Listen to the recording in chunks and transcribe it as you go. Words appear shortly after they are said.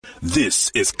This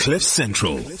is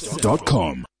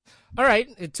CliffCentral.com. All right,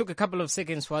 it took a couple of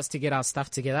seconds for us to get our stuff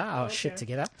together, our shit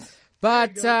together.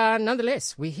 But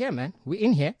nonetheless, we're here, man. We're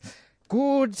in here.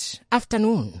 Good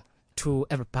afternoon to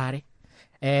everybody.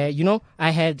 I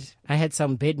had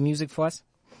some bed music for us,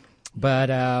 but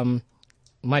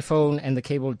my phone and the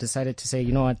cable decided to say,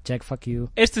 you know what, Jack, fuck you.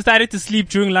 It's decided to sleep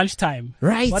during lunchtime.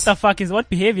 Right. What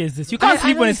behavior is this? You can't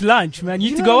sleep when it's lunch, man.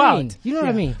 You need to go out. You know what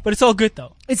I mean? But it's all good,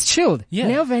 though. It's chilled. Yeah.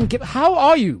 Neil Van Given, how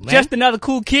are you, man? Just another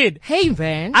cool kid. Hey,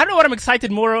 man. I don't know what I'm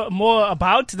excited more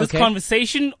about, this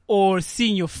conversation or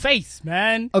seeing your face,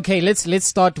 man. Okay, let's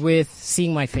start with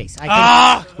seeing my face.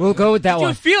 We'll go with that You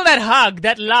one. feel that hug,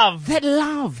 that love. That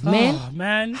love, man. Oh,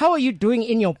 man. How are you doing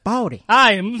in your body?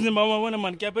 Nice.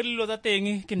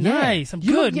 I'm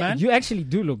good, man. You actually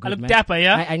do look good, I look man. dapper,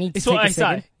 yeah? I need to It's take what a I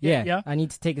second. say. Yeah. Yeah. I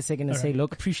need to take a second and say,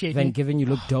 look, Appreciate Van me. Given, you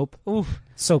look dope. Oof.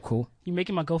 So cool. You're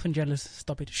making my girlfriend jealous.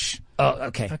 Stop it. Shh. Oh,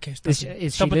 okay. Okay, stop Is it. she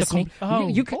Stop with the listening?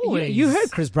 always. You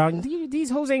heard Chris Brown. These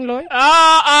hoes ain't loyal.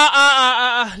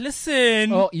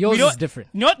 Listen. Oh, yours We don't- is different.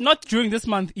 Not during this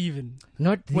month even.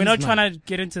 We're not trying to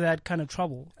get into that kind of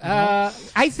trouble.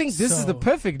 I think this is the So,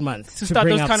 perfect month to start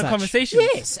bring those up kind of such. conversations.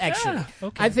 Yes, actually. Yeah,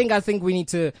 okay. I think we need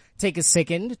to take a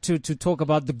second to talk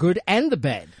about the good and the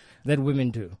bad that women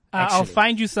do. I'll actually.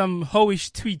 find you some hoish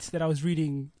tweets that I was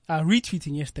reading,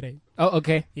 retweeting yesterday. Oh,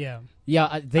 okay. Yeah.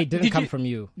 Yeah, they didn't Did come you- from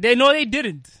you. They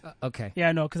didn't. Okay.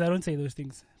 Yeah, no, because I don't say those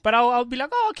things. But I'll be like,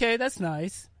 oh, okay, that's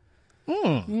nice.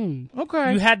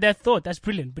 Okay. You had that thought. That's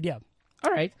brilliant. But yeah. All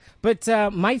right. But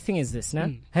my thing is this, now.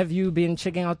 Have you been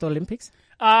checking out the Olympics?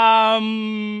 Have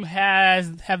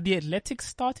the athletics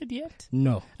started yet?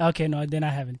 No. Okay, no, then I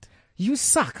haven't. You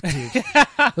suck, dude.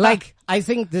 Like, I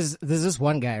think there's this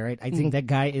one guy, right? I think that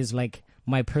guy is like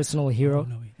my personal hero.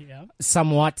 No, yeah.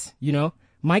 Somewhat,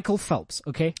 Michael Phelps,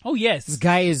 okay? Oh, yes. This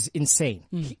guy is insane.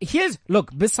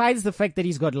 Look, besides the fact that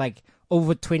he's got like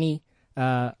over 20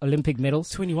 Olympic medals.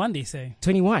 21, they say.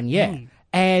 21, yeah.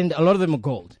 And a lot of them are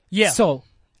gold. Yeah. So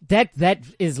that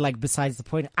is like besides the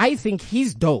point. I think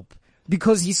he's dope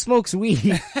because he smokes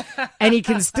weed and he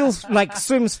can still like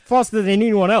swims faster than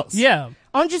anyone else. Yeah.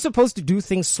 Aren't you supposed to do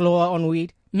things slower on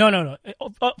weed? No.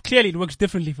 Clearly, it works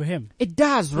differently for him. It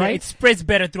does, Yeah, right? it spreads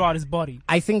better throughout his body.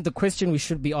 I think the question we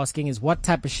should be asking is what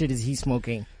type of shit is he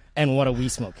smoking and what are we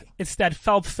smoking? It's that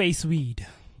Phelps face weed.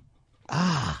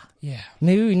 Yeah.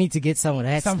 Maybe we need to get some of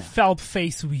that Some stuff. Phelps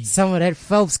face weed. Some of that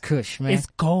Phelps kush, man. It's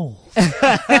gold.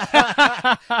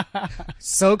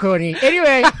 So corny.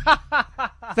 Anyway,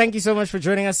 thank you so much for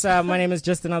joining us. My name is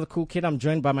Just Another Cool Kid. I'm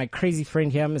joined by my crazy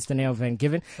friend here, Mr. Neil Van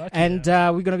Given. And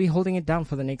we're going to be holding it down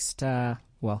for the next,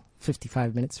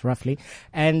 55 minutes roughly.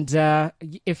 And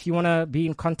if you want to be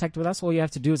in contact with us, all you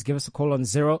have to do is give us a call on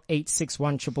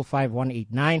 0861 555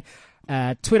 189.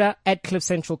 Twitter at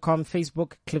CliffCentral.com,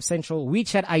 Facebook Cliff Central,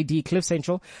 WeChat ID Cliff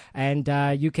Central, and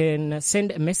you can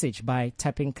send a message by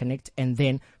tapping connect and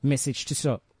then message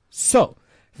to So,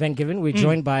 Van Given, we're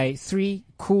joined by three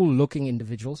cool looking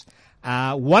individuals.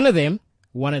 One of them,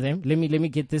 let me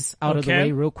get this out of the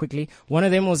way real quickly. One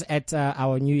of them was at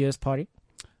our New Year's party.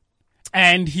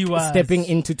 And he was stepping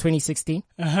into 2016.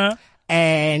 Uh-huh.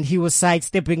 And he was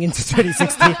sidestepping into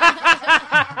 2016.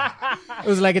 It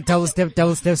was like a double step.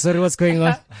 Sorry, what's going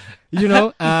on? We've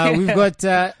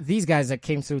got these guys that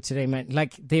came through today, man.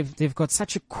 Like they've got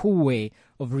such a cool way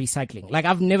of recycling. Like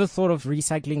I've never thought of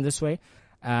recycling this way,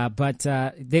 but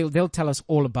they'll tell us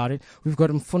all about it. We've got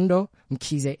Mfundo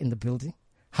Mkhize in the building.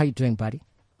 How you doing, buddy?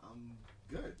 I'm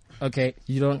good. Okay,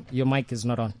 your mic is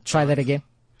not on. Try that again.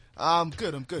 I'm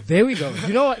good. There we go.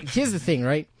 You know what? Here's the thing,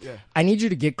 right? Yeah. I need you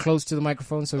to get close to the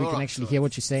microphone so we can Alright, actually so hear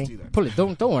what let's you're do saying. that. Pull it.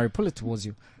 Don't worry. Pull it towards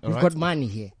you. We've Alright. got money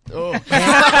here. Oh,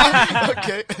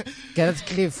 okay. Get at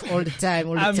Cliff all the time.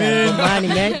 Amen. Got money,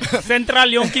 man. Central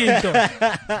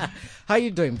Yonkinto. How you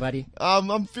doing, buddy?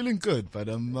 I'm feeling good, but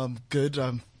I'm good.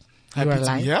 I'm happy You're to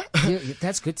alive? be here.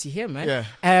 That's good to hear, man.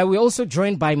 Yeah. We're also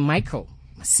joined by Michael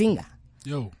Masinga.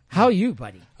 Yo. How are you,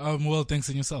 buddy? Well, thanks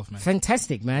and yourself, man.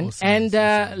 Fantastic, man. Awesome, And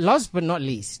awesome. last but not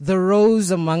least, the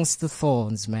rose amongst the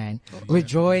thorns, man. We're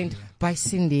joined by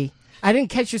Cindy. I didn't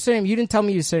catch your surname. You didn't tell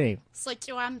me your surname.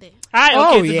 Sochiwambe.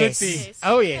 Ah, okay, yes. it's a good thing. Yes.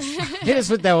 Oh, yes. Hit us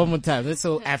with that one more time. That's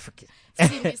so African.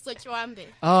 Cindy Sochiwambe.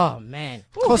 Oh, man.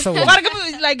 Of course I will.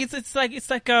 It's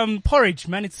like porridge,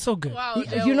 man. It's so good. Wow.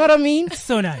 You know what I mean? It's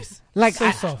so nice. Like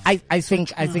so soft. I think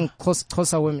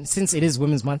Xhosa women, since it is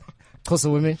Women's Month,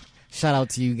 Xhosa women, shout out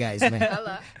to you guys,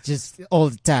 man. Just all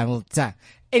the time.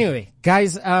 Anyway,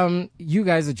 guys, you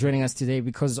guys are joining us today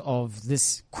because of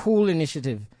this cool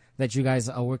initiative that you guys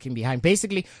are working behind.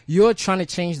 Basically, you're trying to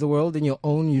change the world in your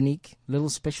own unique little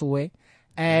special way.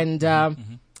 And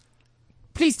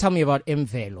please tell me about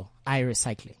Imvelo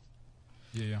iRecycling.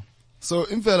 Yeah. So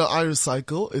Imvelo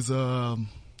iRecycle is a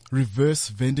reverse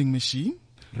vending machine.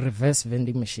 Reverse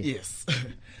vending machine. Yes.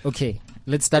 Okay,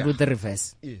 let's start with the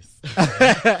reverse.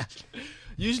 Yes.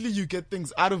 Usually you get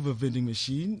things out of a vending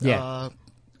machine. Yeah.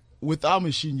 With our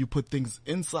machine, you put things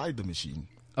inside the machine.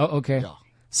 Oh, okay. Yeah.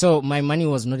 So my money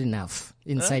was not enough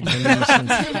inside vending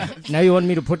machines. Now you want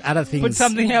me to put other things. Put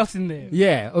something else in there.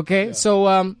 Yeah. Okay. Yeah.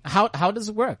 So how does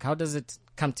it work? How does it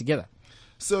come together?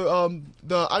 So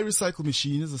the iRecycle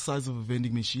machine is the size of a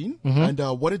vending machine, and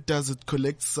what it does, it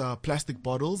collects plastic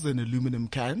bottles and aluminum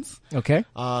cans. Okay.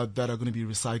 That are going to be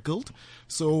recycled.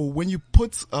 So when you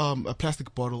put a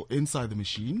plastic bottle inside the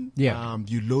machine,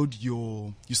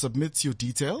 you submit your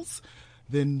details,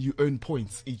 then you earn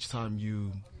points each time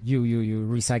you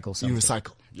recycle something. You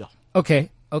recycle. Yeah. Okay.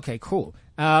 Okay. Cool.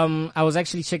 I was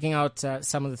actually checking out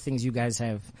some of the things you guys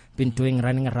have been doing,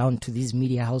 running around to these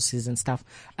media houses and stuff.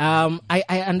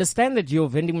 I understand that your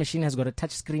vending machine has got a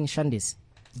touch screen, Shandis.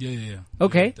 Yeah.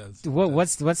 Okay. Yeah, it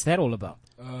does. What's that all about?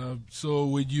 So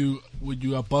when you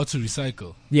are about to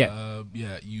recycle,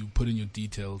 you put in your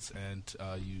details and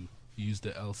you use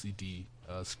the LCD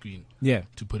screen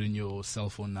to put in your cell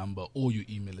phone number or your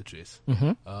email address,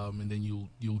 and then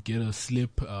you'll get a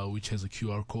slip which has a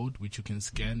QR code which you can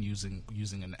scan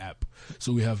using an app.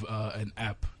 So we have an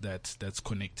app that's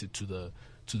connected to the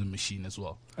machine as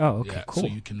well. Oh, okay, cool. So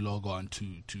you can log on to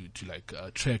like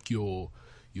track your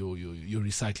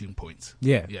recycling points.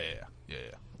 Yeah.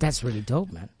 That's really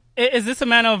dope, man. Is this a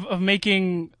matter of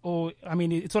making, or I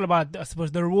mean, it's all about, I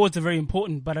suppose the rewards are very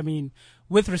important, but I mean,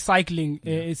 with recycling,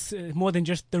 it's more than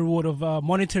just the reward of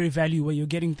monetary value where you're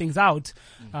getting things out,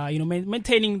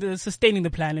 sustaining the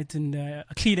planet and a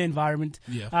cleaner environment.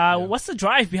 What's the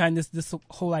drive behind this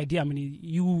whole idea? I mean,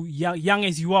 you young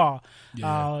as you are,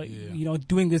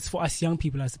 doing this for us young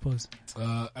people, I suppose.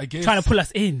 I guess trying to pull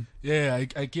us in. Yeah,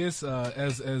 I guess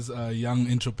as young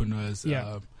entrepreneurs.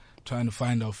 Trying to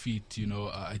find our feet,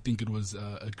 I think it was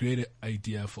a great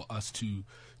idea for us to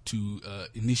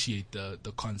initiate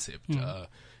the concept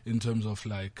in terms of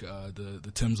like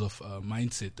the terms of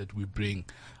mindset that we bring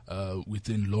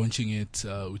within launching it,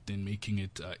 within making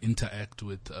it interact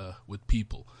with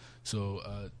people. So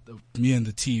me and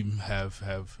the team have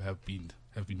been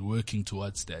working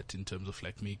towards that in terms of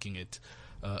like making it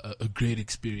a great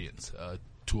experience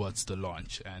towards the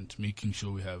launch and making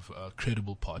sure we have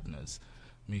credible partners.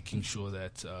 Making sure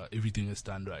that everything is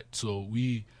done right. So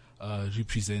we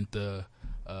represent the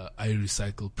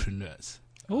iRecyclepreneurs.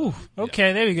 Oh,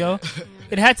 okay, there we go.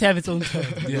 It had to have its own term,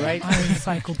 right?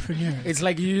 iRecyclepreneurs. It's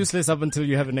like you're useless up until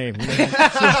you have a name.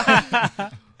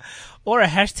 Or a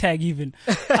hashtag even.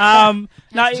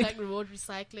 Hashtag reward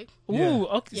recycling. Ooh,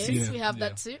 okay. Yes, we have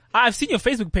that too. I've seen your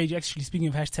Facebook page actually, speaking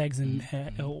of hashtags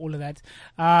and all of that.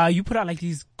 You put out like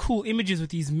these cool images with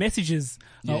these messages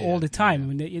all the time.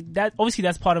 I mean,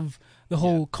 that's part of the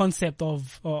whole concept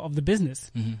of the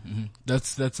business.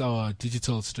 That's our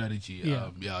digital strategy.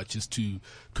 Just to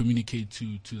communicate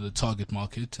to the target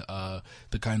market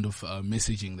the kind of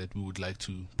messaging that we would like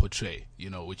to portray,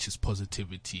 which is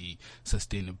positivity,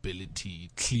 sustainability,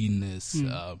 cleanness,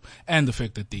 and the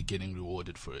fact that they're getting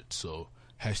rewarded for it. So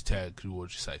hashtag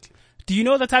reward recycling. Do you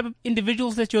know the type of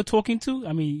individuals that you're talking to?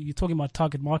 I mean, you're talking about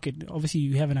target market. Obviously,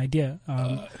 you have an idea.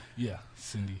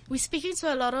 Cindy. We're speaking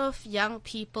to a lot of young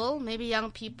people, maybe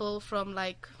young people from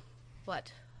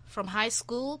from high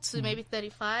school to maybe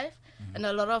 35, and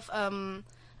a lot of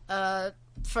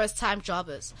first-time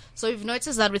jobbers. So we've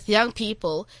noticed that with young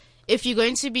people, if you're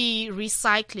going to be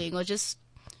recycling or just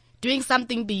doing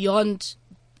something beyond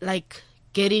like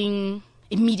getting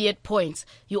immediate points,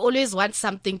 you always want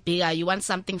something bigger, you want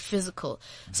something physical.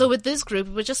 So with this group,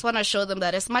 we just want to show them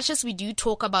that as much as we do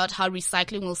talk about how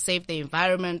recycling will save the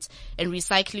environment and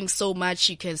recycling so much,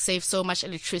 you can save so much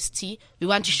electricity, we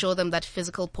want to show them that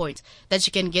physical point, that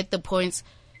you can get the points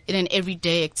in an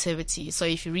everyday activity. So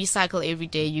if you recycle every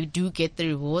day, you do get the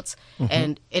rewards,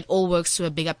 and it all works to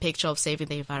a bigger picture of saving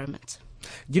the environment.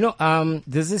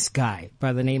 There's this guy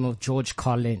by the name of George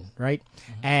Carlin, right?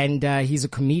 And he's a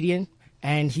comedian.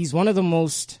 And he's one of the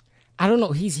most, I don't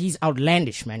know, he's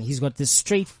outlandish, man. He's got this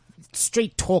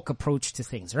straight talk approach to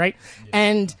things, right? Yeah.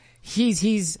 And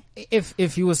he's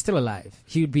if he was still alive,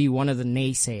 he would be one of the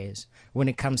naysayers when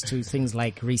it comes to things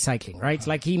like recycling, right?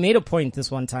 Like he made a point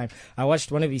this one time. I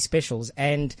watched one of his specials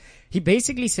and he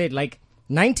basically said like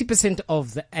 90%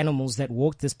 of the animals that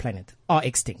walk this planet are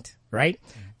extinct, right?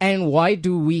 And why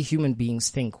do we human beings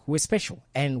think we're special?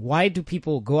 And why do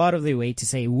people go out of their way to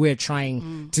say we're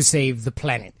trying to save the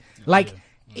planet? Like,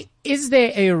 is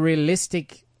there a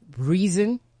realistic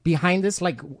reason behind this?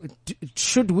 Like,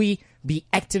 should we be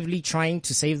actively trying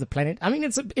to save the planet? I mean,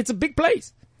 it's a big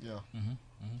place. Yeah.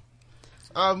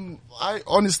 I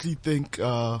honestly think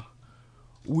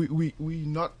we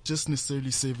not just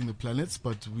necessarily saving the planet,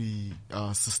 but we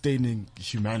are sustaining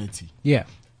humanity. Yeah.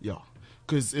 Yeah.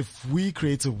 Because if we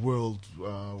create a world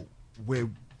where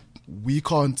we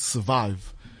can't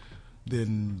survive,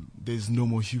 then there's no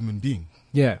more human being.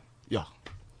 Yeah. Yeah.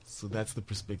 So that's the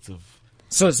perspective.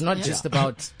 So it's not just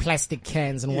about plastic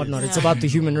cans and whatnot. It's about the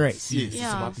human race. Yes, it's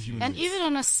about the human and race. even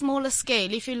on a smaller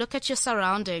scale, if you look at your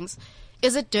surroundings,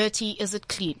 is it dirty? Is it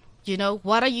clean? You know,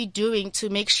 what are you doing to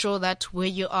make sure that where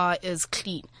you are is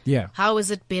clean? Yeah. How is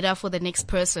it better for the next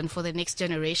person, for the next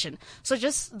generation? So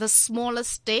just the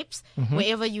smallest steps,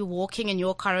 wherever you're walking in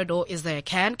your corridor, is there a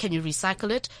can? Can you recycle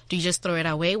it? Do you just throw it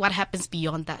away? What happens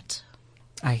beyond that?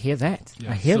 I hear that. Yeah.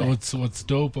 I hear that. So what's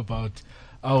dope about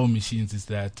our machines is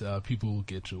that people will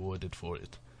get rewarded for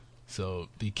it. So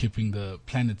they're keeping the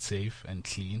planet safe and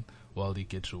clean while they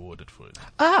get rewarded for it.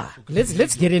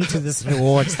 Let's get into this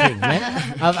rewards thing,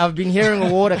 man. I've been hearing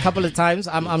reward a couple of times.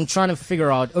 I'm trying to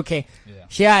figure out. Okay,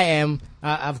 here I am.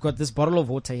 I've got this bottle of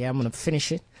water here. I'm gonna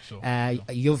finish it. Sure.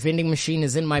 Your vending machine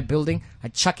is in my building. I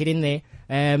chuck it in there.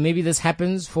 Maybe this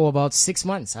happens for about 6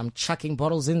 months. I'm chucking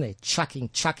bottles in there, chucking.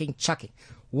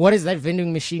 What is that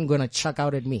vending machine gonna chuck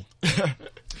out at me?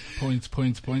 Points.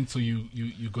 So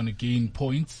you're gonna gain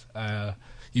points.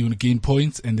 You're going to gain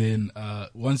points, and then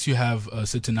once you have a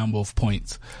certain number of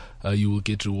points, you will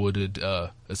get rewarded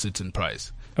a certain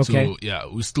prize. Okay. So, yeah,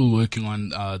 we're still working on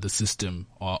the system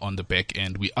on the back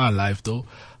end. We are live, though.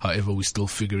 However, we're still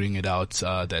figuring it out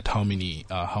that how many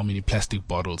plastic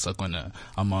bottles are going to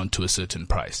amount to a certain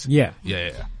price. Yeah.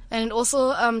 And it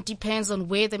also depends on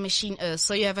where the machine is.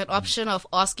 So you have an option of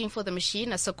asking for the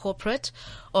machine as a corporate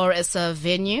or as a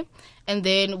venue. And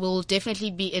then we'll definitely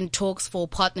be in talks for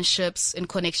partnerships in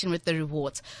connection with the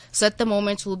rewards. So at the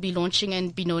moment, we'll be launching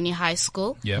in Benoni High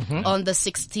School on the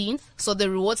 16th. So the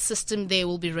reward system there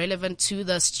will be relevant to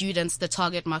the students, the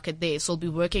target market there. So we'll be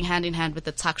working hand in hand with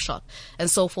the tuck shop and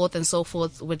so forth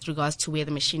with regards to where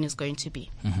the machine is going to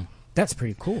be. That's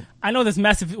pretty cool. I know there's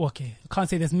massive, I can't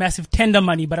say there's massive tender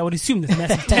money, but I would assume there's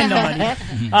massive tender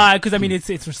money. Cause I mean, it's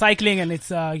recycling and it's,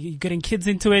 getting kids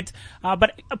into it.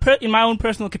 But in my own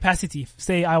personal capacity,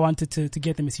 say I wanted to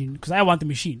get the machine, cause I want the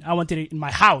machine. I wanted it in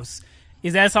my house.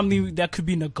 Is there something that could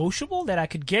be negotiable that I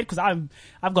could get? Cause I've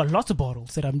got lots of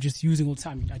bottles that I'm just using all the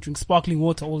time. I drink sparkling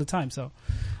water all the time. So,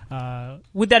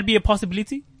 would that be a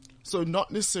possibility? So not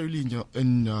necessarily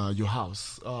in your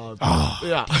house,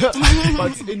 yeah,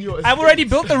 but in your estate. I've already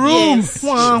built the room. Yes.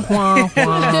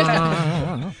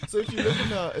 So if you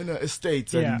live in an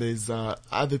estate and there's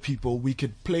other people, we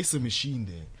could place a machine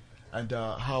there, and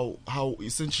how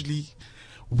essentially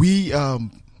we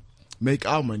make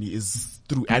our money is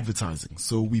through advertising.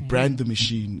 So we brand the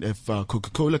machine. If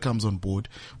Coca-Cola comes on board,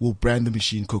 we'll brand the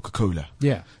machine Coca-Cola.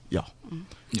 Yeah.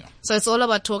 So it's all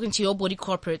about talking to your body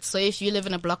corporates. So if you live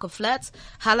in a block of flats,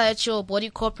 holla at your body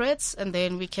corporates, and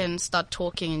then we can start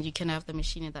talking, and you can have the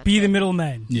machine in that. Be the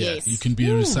middleman. Yeah, yes. you can be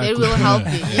a recycler. They will help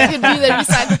you. You can be the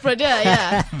recyclepreneur.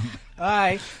 Yeah. All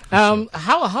right.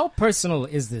 How personal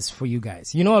is this for you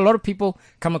guys? You know, a lot of people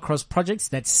come across projects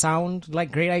that sound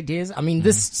like great ideas. I mean,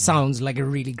 this sounds like a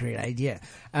really great idea.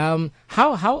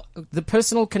 How the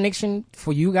personal connection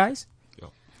for you guys?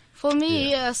 For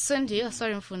me, Cindy,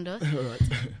 sorry, Mfundo.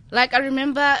 Like, I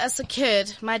remember as a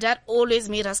kid, my dad always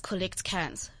made us collect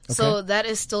cans. Okay. So that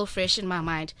is still fresh in my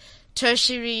mind.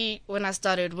 Tertiary, when I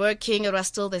started working, it was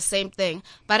still the same thing.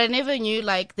 But I never knew,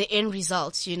 like, the end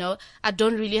results, you know. I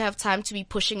don't really have time to be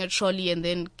pushing a trolley and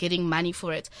then getting money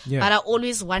for it. Yeah. But I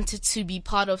always wanted to be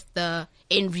part of the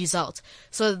end result.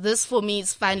 So this, for me,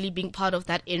 is finally being part of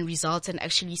that end result and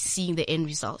actually seeing the end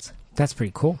result. That's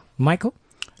pretty cool. Michael?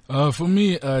 For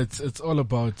me, it's all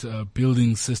about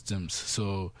building systems.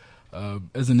 So,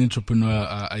 as an entrepreneur,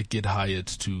 I get hired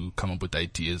to come up with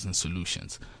ideas and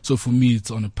solutions. So for me,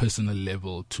 it's on a personal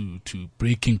level to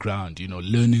breaking ground, you know,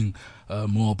 learning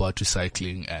more about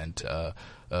recycling and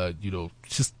you know,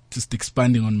 just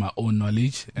expanding on my own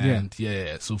knowledge. And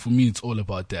yeah. So for me, it's all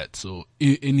about that. So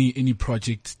any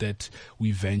project that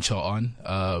we venture on,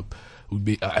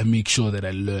 I make sure that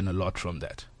I learn a lot from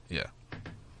that. Yeah.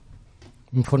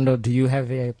 Mfundo, do you have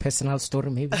a personal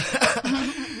story maybe?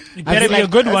 It better be a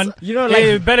good one. You know, like,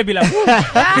 it better be like,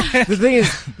 the thing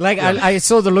is, like, I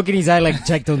saw the look in his eye like,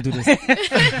 Jack, don't do this.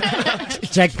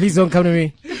 Jack, please don't come to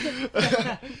me.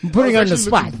 I'm putting her on the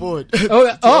spot.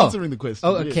 Answering the question.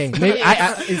 Oh, okay. Yes. Maybe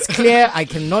it's clear I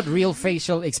cannot read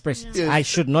facial expressions. Yes. I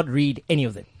should not read any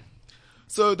of them.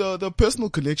 So the personal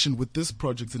connection with this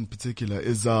project in particular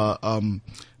is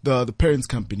the parents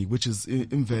company, which is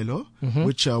Imvelo,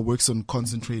 which works on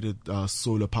concentrated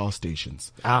solar power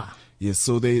stations. Yes,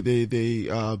 so they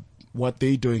what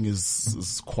they're doing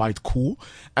is quite cool,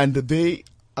 and they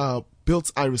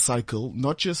built iRecycle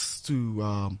not just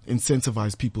to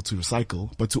incentivize people to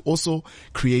recycle, but to also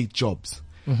create jobs.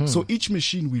 So each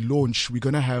machine we launch, we're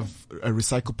going to have a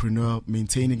recyclepreneur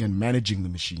maintaining and managing the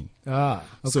machine. Okay.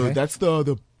 So that's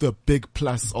the big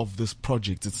plus of this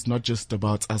project. It's not just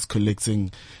about us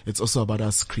collecting, it's also about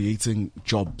us creating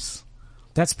jobs.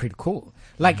 That's pretty cool.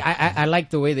 Like, I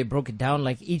like the way they broke it down.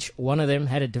 Like, each one of them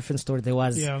had a different story. There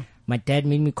was, my dad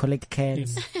made me collect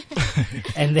cans.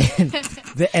 And then,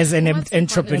 as an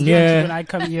entrepreneur, when I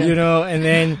come here. you know, and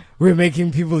then we're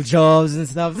making people jobs and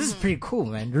stuff. This is pretty cool,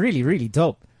 man. Really, really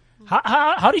dope.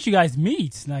 How did you guys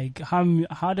meet? Like, how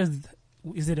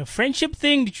is it a friendship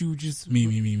thing? Did you just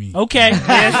me? Okay,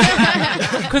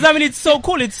 because I mean it's so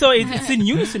cool. It's in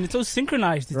unison. It's so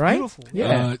synchronized. It's right? beautiful.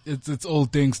 Yeah, it's all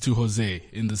thanks to Jose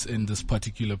in this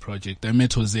particular project. I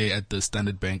met Jose at the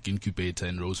Standard Bank incubator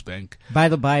in Rosebank. By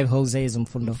the by, Jose is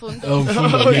Mfundo.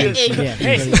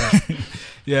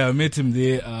 Yeah, I met him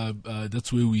there.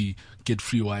 That's where we get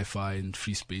free Wi-Fi and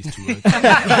free space to work.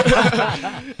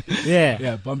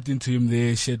 Yeah, bumped into him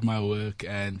there, shared my work,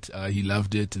 and he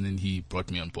loved it, and then he brought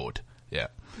me on board. Yeah.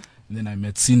 And then I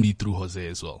met Cindy through Jose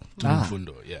as well, through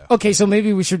Mfundo, yeah. Okay, so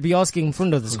maybe we should be asking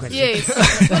Mfundo this question. Yes.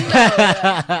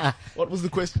 What was the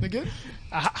question again?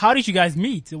 How did you guys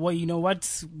meet? What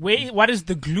is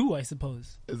the glue, I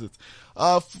suppose? Is it?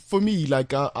 For me,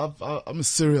 like, I'm a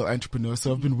serial entrepreneur,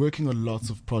 so I've been working on lots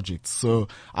of projects. So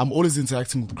I'm always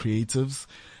interacting with creatives.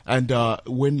 And,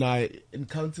 when I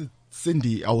encountered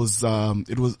Cindy, it's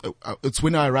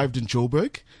when I arrived in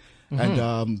Joburg.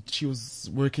 And she was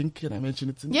working. Can I mention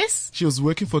it? Yes. She was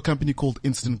working for a company called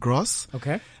Instant Grass.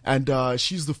 Okay. And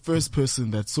she's the first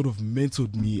person that sort of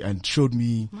mentored me and showed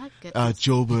me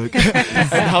Joburg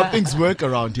and how things work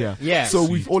around here. Yeah. So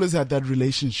we've always had that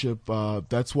relationship.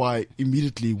 That's why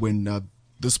immediately when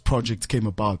this project came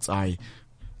about, I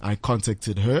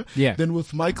contacted her. Yeah. Then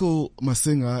with Michael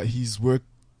Masinga, his work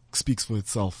speaks for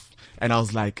itself. And I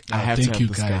was like, I have to have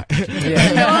this guy.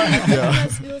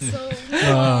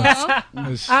 All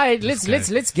right,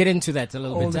 let's get into that a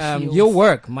little bit. Your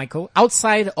work, Michael,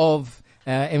 outside of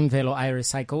Imvelo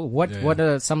iRecycle, what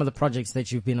are some of the projects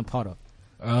that you've been a part of?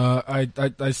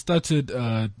 I started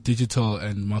a digital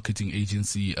and marketing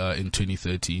agency in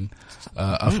 2013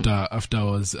 after I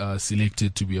was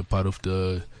selected to be a part of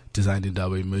the Design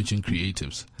Indaba Emerging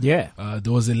Creatives. Yeah.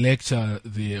 There was a lecture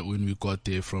there when we got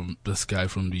there from this guy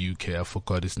from the UK. I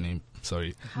forgot his name.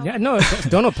 Sorry. Yeah, no,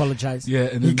 don't apologize. Yeah,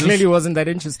 and he clearly wasn't that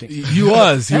interesting. He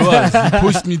was. He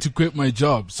pushed me to quit my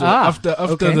job. So after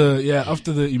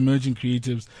the Emerging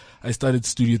Creatives, I started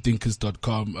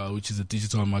StudioThinkers.com, which is a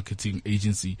digital marketing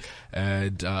agency,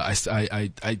 and I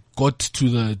got to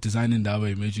the Design Indaba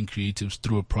Emerging Creatives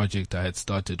through a project I had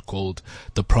started called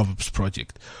the Proverbs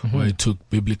Project, where I took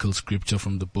biblical scripture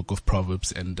from the book of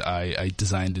Proverbs and I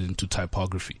designed it into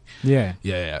typography.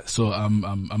 Yeah. So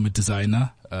I'm a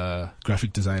designer.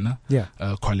 Graphic designer,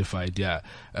 qualified,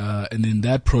 and then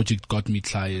that project got me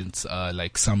clients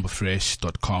like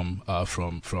SambaFresh.com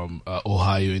from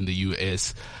Ohio in the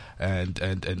US,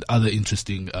 and other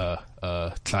interesting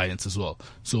clients as well.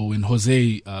 So when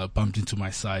Jose bumped into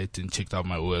my site and checked out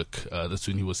my work, that's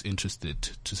when he was interested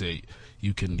to say,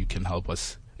 you can help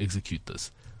us execute this.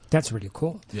 That's really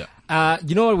cool. Yeah.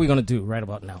 You know what we're gonna do right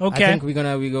about now? Okay. I think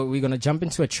we're gonna jump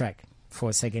into a track for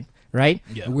a second, right?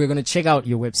 Yeah. We're gonna check out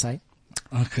your website.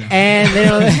 Okay. And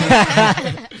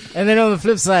then on the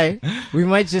flip side, we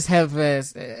might just have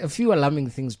a few alarming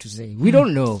things to say. We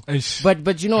don't know,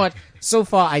 but you know what? So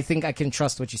far, I think I can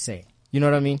trust what you say. You know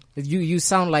what I mean? You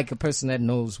sound like a person that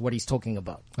knows what he's talking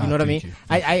about. You know what I mean?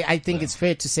 I think it's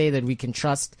fair to say that we can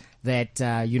trust that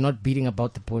you're not beating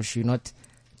about the bush. You're not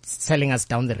selling us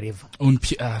down the river. On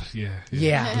PR, yeah.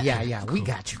 We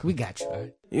got you.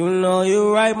 You know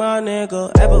you right, my nigga.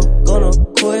 Ever gonna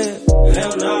quit?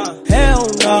 Hell nah. Hell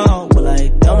nah. Will I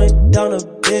dumb it down a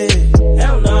bit?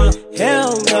 Hell nah.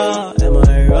 Hell nah. Am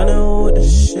I running with the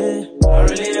shit? I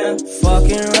really am.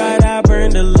 Fucking right, I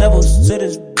bring the levels to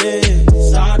this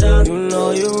bitch. Sawdust. You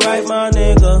know you right, my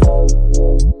nigga.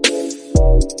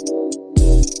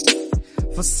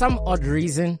 For some odd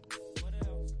reason,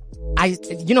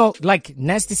 like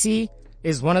Nasty C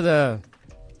is one of the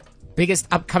biggest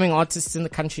upcoming artists in the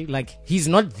country. Like, he's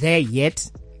not there yet.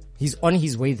 He's on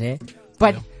his way there.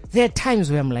 But there are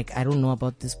times where I'm like, I don't know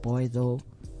about this boy though.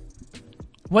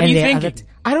 What do you think?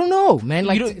 I don't know, man.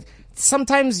 Like,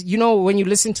 sometimes, you know, when you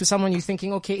listen to someone, you're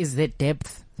thinking, okay, is there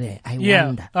depth there? I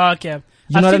wonder. Okay.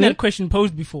 You I've know what I seen mean? that question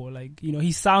posed before. Like, you know,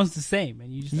 he sounds the same,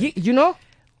 and you just like, You know?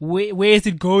 where is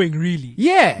it going really?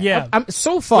 Yeah. Yeah.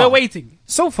 So far. We're waiting.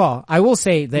 So far, I will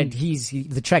say that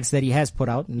the tracks that he has put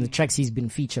out and the tracks he's been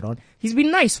featured on, he's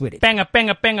been nice with it. Banger,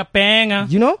 banger, banger, banger.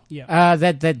 You know? Yeah.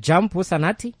 That jump with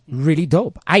Anati, really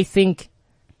dope. I think,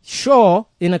 sure,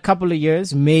 in a couple of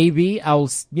years, maybe I'll,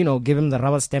 you know, give him the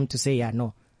rubber stamp to say,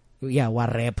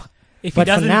 what rap. If But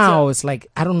he for doesn't, now, it's like,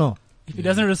 I don't know. if he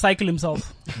doesn't recycle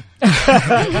himself.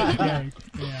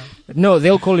 No,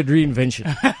 they'll call it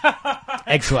reinvention.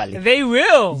 Actually. They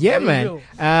will. Yeah, They man.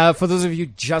 will. For those of you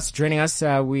just joining us,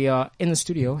 we are in the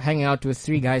studio hanging out with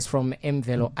three guys from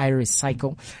Mvelo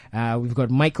iRecycle. We've got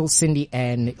Michael, Cindy,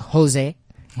 and Jose.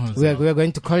 We are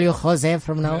going to call you Jose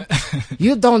from now.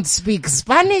 You don't speak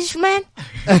Spanish, man.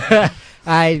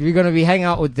 We're going to be hanging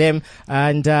out with them,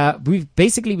 and we've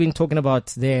basically been talking about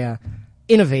their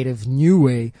innovative new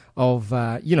way of,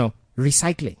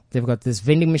 recycling. They've got this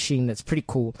vending machine that's pretty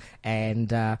cool, and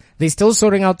they're still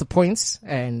sorting out the points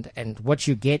and what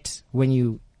you get when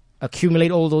you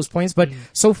accumulate all those points. But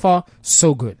so far,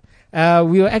 so good.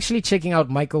 We were actually checking out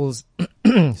Michael's,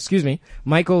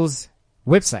 Michael's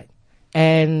website,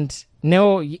 and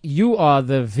now you are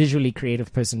the visually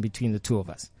creative person between the two of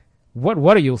us. What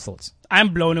are your thoughts?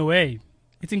 I'm blown away.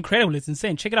 It's incredible. It's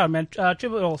insane. Check it out, man.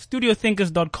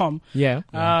 StudioThinkers.com.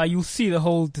 Yeah. You'll see the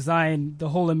whole design, the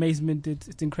whole amazement.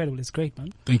 It's incredible. It's great,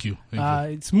 man. Thank you.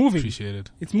 It's moving. Appreciate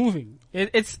it. It's moving.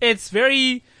 It's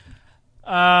very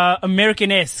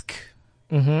American-esque,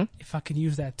 if I can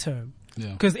use that term.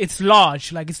 Yeah. Because it's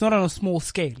large. Like, it's not on a small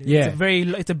scale. Yeah.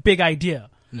 It's a big idea.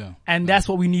 Yeah. And that's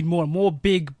what we need more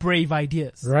big, brave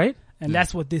ideas. Right? And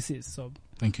that's what this is. So,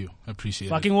 Thank you. I appreciate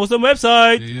fucking awesome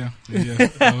website. it.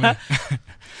 Yeah.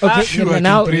 Okay, Sure,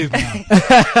 now, I can breathe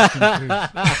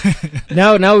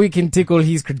now. now we can tickle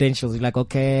his credentials. You're like,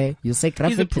 okay, you say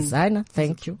graphic approved. designer.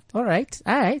 Thank you. All right.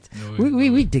 No way.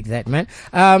 We dig that, man.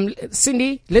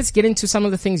 Cindy, let's get into some of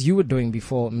the things you were doing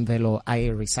before Mvelo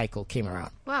iRecycle came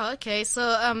around. Wow, okay.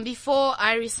 So, before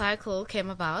iRecycle came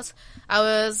about, I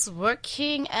was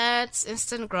working at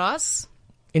Instant Grass.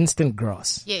 Instant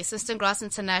Grass. Yes, Instant Grass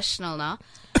International now.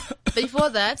 Before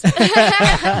that,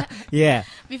 Yeah.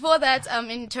 Before that,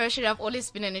 in tertiary, I've always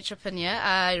been an entrepreneur.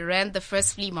 I ran the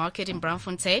first flea market in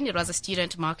Braamfontein. It was a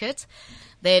student market.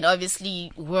 Then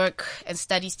obviously work and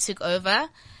studies took over.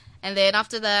 And then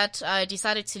after that, I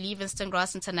decided to leave Instant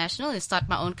Grass International and start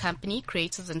my own company,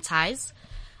 Creatives and Ties.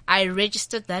 I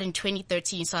registered that in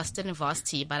 2013, so I was still in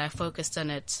varsity, but I focused on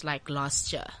it like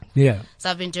last year. Yeah. So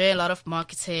I've been doing a lot of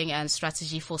marketing and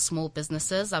strategy for small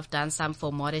businesses. I've done some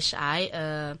for Modish Eye,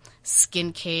 a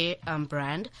skincare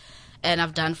brand. And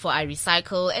I've done for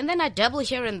iRecycle. And then I dabble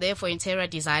here and there for interior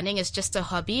designing. It's just a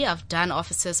hobby. I've done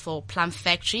offices for Plum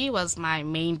Factory, was my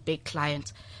main big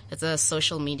client. It's a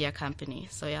social media company.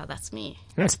 So yeah, that's me.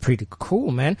 That's pretty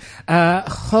cool, man.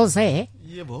 Jose,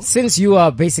 Yeah, boss. since you are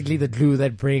basically the glue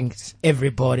that brings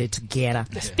everybody together,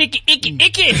 Sticky,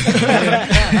 icky.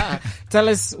 tell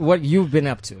us what you've been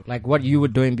up to, like what you were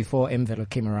doing before Mvelo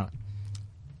came around.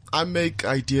 I make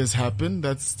ideas happen.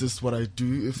 That's just what I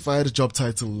do. If I had a job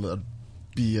title, I'd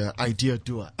be idea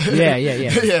doer. Yeah.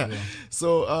 yeah.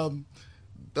 So,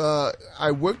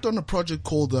 I worked on a project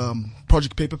called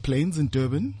Project Paper Planes in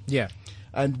Durban. Yeah.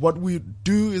 And what we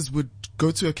do is we'd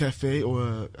go to a cafe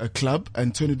or a club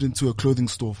and turn it into a clothing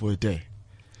store for a day.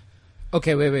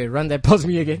 Okay, wait. Run that past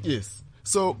me again. Yes.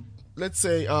 So let's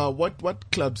say,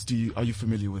 what clubs are you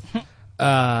familiar with?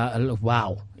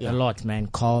 Wow. Yeah. A lot, man.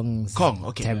 Kong's. Kong.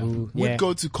 Okay. Taboo. We'd Yeah.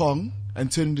 go to Kong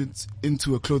and turn it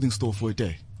into a clothing store for a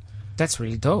day. That's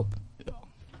really dope.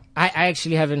 I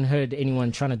actually haven't heard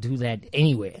anyone trying to do that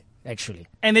anywhere, actually.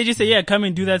 And they just say, yeah, come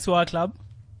and do that to our club.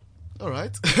 All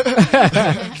right.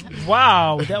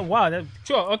 Wow.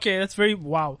 Sure. Okay. That's very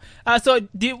wow. So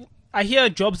I hear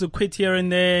jobs were quit here and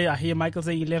there. I hear Michael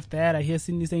saying he left that. I hear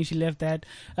Cindy saying she left that.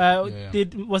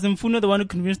 Was Mfuno the one who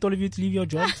convinced all of you to leave your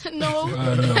jobs? No.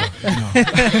 No.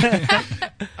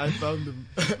 I found them.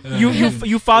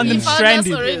 You found He them found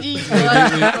stranded us already.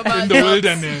 In the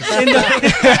wilderness.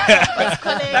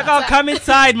 Like, oh, come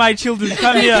inside, my children.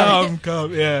 Come here.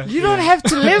 Come, yeah. You don't have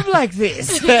to live like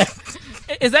this.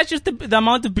 Is that just the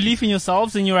amount of belief in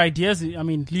yourselves and your ideas? I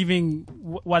mean, leaving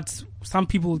what some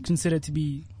people consider to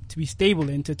be stable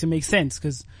and to make sense,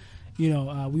 because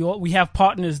we have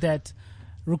partners that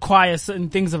require certain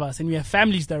things of us, and we have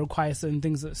families that require certain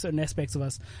things, certain aspects of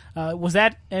us. Was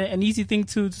that an easy thing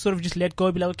to sort of just let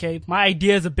go, be like, okay, my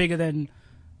ideas are bigger than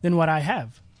what I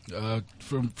have?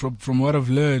 From what I've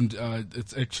learned,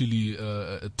 it's actually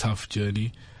a tough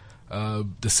journey.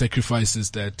 the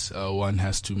sacrifices that one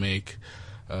has to make,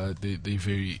 they're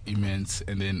very immense.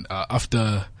 And then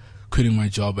after quitting my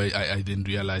job, I didn't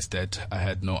realize that I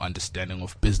had no understanding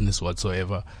of business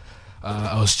whatsoever.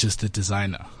 I was just a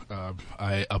designer.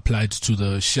 I applied to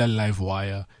the Shell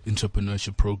Livewire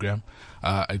entrepreneurship program.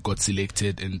 I got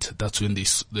selected, and that's when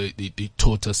they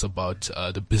taught us about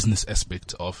the business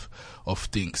aspect of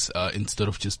things instead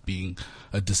of just being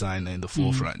a designer in the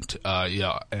forefront.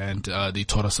 And they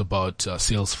taught us about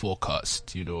sales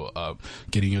forecast.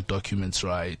 Getting your documents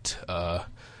right.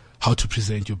 How to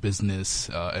present your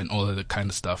business and all of that kind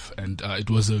of stuff. And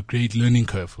it was a great learning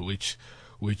curve, which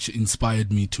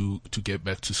inspired me to get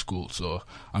back to school. So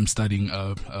I'm studying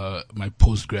my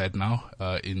postgrad now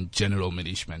in general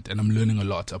management, and I'm learning a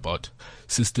lot about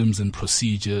systems and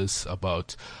procedures,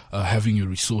 about having your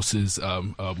resources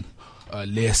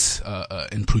less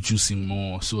and producing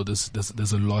more. So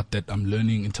there's a lot that I'm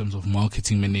learning in terms of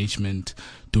marketing management,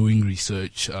 doing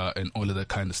research, and all of that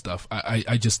kind of stuff.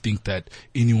 I just think that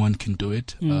anyone can do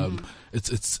it.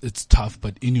 It's tough,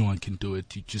 but anyone can do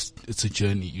it. It's a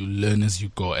journey. You learn as you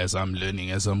go, as I'm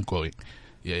learning, as I'm going.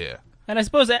 Yeah. And I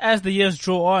suppose as the years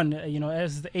draw on,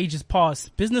 as the ages pass,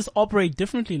 business operate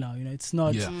differently now. It's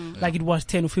not like it was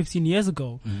 10 or 15 years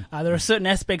ago. There are certain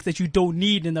aspects that you don't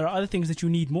need, and there are other things that you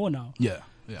need more now. Yeah.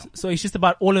 So it's just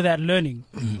about all of that learning.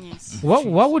 Yes.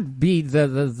 What would be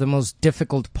the most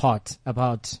difficult part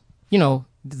about,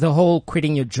 the whole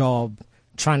quitting your job,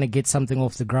 trying to get something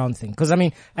off the ground thing? Because,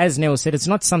 as Neo said, it's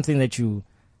not something that you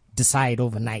decide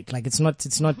overnight. Like, it's not a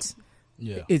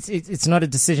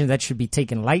decision that should be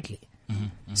taken lightly.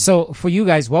 So for you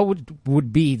guys, what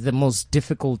would be the most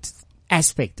difficult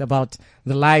aspect about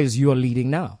the lives you are leading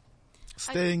now?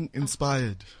 Staying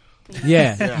inspired.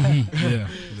 Yeah.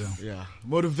 Yeah.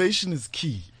 Motivation is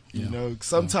key.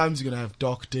 Sometimes you're going to have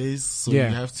dark days, so you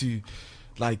have to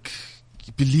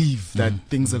believe that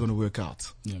things are going to work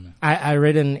out. Yeah, man. I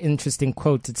read an interesting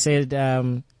quote. It said,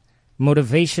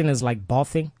 motivation is like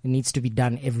bathing. It needs to be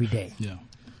done every day. Yeah.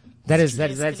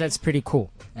 That's pretty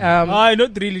cool.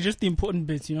 Not really, just the important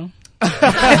bits,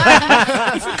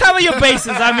 If you cover your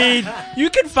bases, you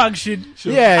can function.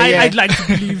 Sure. I'd like to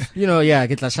believe.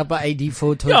 Get la shapa ID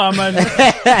photo. Yeah, man.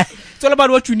 It's all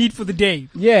about what you need for the day.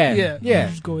 Yeah.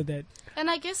 Just go with that. And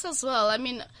I guess as well,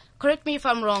 correct me if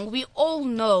I'm wrong, we all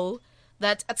know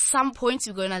that at some point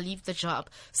you're going to leave the job.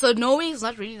 So knowing is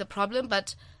not really the problem,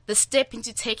 but the step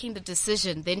into taking the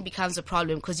decision then becomes a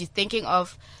problem because you're thinking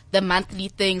of the monthly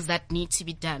things that need to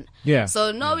be done. Yeah.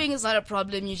 So knowing is not a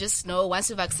problem. You just know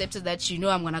once you've accepted that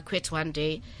I'm going to quit one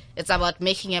day, it's about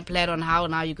making a plan on how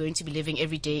now you're going to be living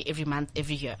every day, every month,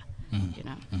 every year.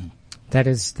 That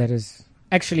is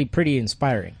actually pretty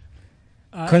inspiring.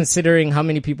 Considering how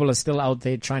many people are still out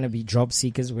there trying to be job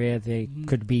seekers where they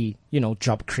could be,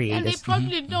 job creators. And they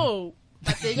probably know.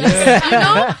 But they're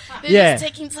just, just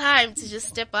taking time to just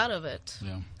step out of it.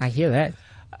 Yeah. I hear that.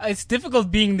 It's difficult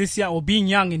being this young or being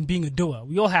young and being a doer.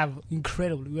 We all have we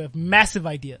have massive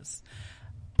ideas,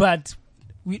 but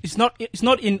it's not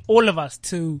in all of us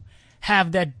to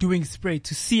have that doing spirit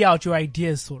to see out your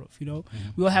ideas, sort of. We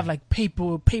all have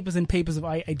papers and papers of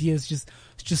ideas just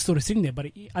sort of sitting there. But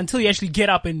until you actually get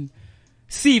up and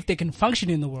see if they can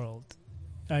function in the world,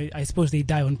 I suppose they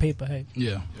die on paper. Hey.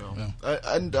 Yeah.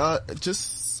 And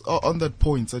just on that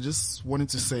point, I just wanted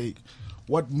to say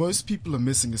what most people are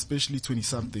missing, especially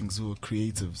 20-somethings who are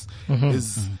creatives,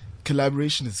 is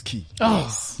collaboration is key.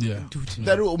 Oh, yeah.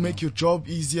 That will make your job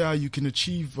easier. You can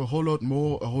achieve a whole lot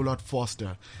more, a whole lot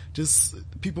faster. Just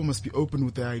people must be open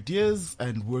with their ideas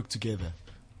and work together.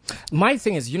 My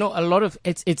thing is, a lot of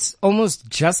it's almost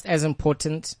just as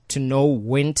important to know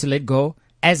when to let go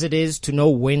as it is to know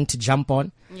when to jump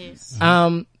on. Yes.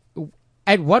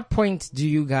 At what point do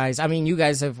you guys, you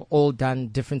guys have all done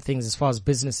different things as far as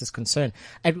business is concerned.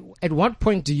 At what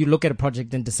point do you look at a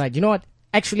project and decide, you know what,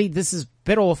 actually this is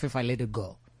better off if I let it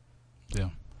go? Yeah.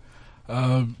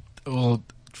 Well,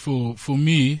 for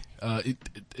me,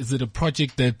 is it a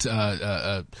project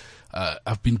that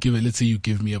I've been given? Let's say you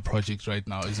give me a project right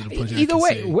now. Is it a project? Either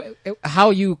way,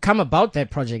 how you come about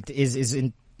that project is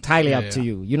entirely up to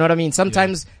you. You know what I mean?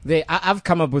 Sometimes I've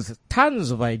come up with tons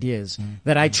of ideas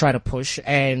that I try to push,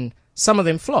 and some of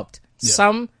them flopped. Yeah.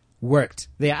 Some worked.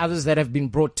 There are others that have been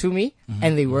brought to me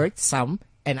and they worked. Some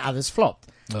and others flopped.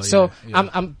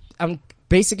 I'm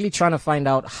basically trying to find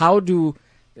out how do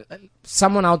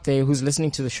someone out there who's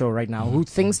listening to the show right now who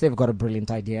thinks they've got a brilliant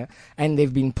idea and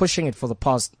they've been pushing it for the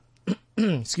past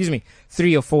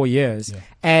 3 or 4 years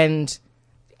and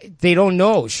they don't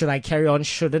know, should I carry on,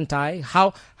 shouldn't I?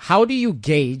 How do you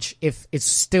gauge if it's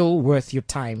still worth your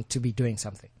time to be doing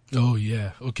something? Oh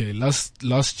yeah. Okay.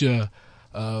 Last year,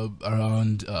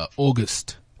 around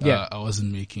August, I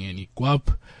wasn't making any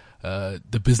guap.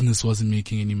 The business wasn't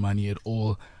making any money at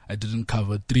all. I didn't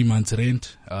cover 3 months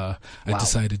rent. I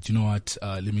decided, you know what,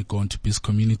 let me go into Biz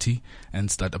Community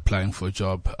and start applying for a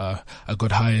job. I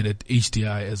got hired at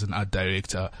HDI as an art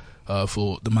director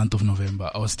for the month of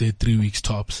November. I was there 3 weeks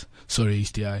tops. Sorry,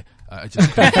 HDI. I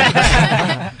just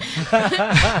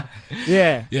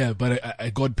yeah, but I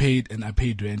got paid and I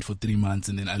paid rent for 3 months,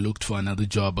 and then I looked for another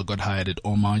job. I got hired at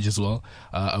Orange as well.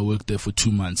 I worked there for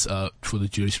 2 months for the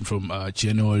duration from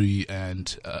January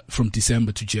and from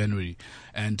December to January,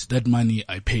 and that money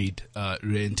I paid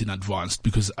rent in advance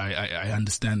because I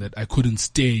understand that I couldn't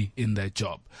stay in that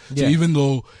job. So even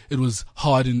though it was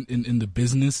hard in the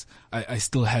business, I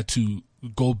still had to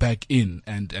go back in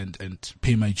and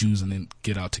pay my dues and then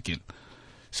get out again.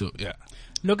 So yeah.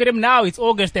 Look at him now. It's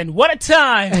August and what a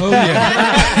time. Oh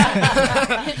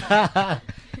yeah.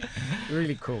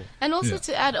 Really cool. And also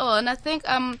to add on, I think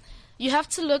you have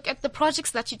to look at the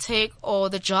projects that you take or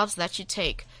the jobs that you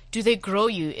take. Do they grow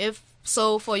you? If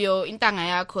so, for your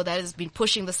Intangayako that has been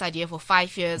pushing this idea for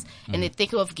 5 years and they're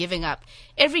thinking of giving up,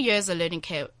 every year is a learning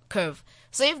curve.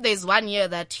 So if there's 1 year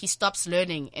that he stops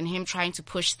learning and him trying to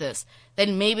push this,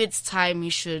 then maybe it's time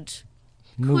you should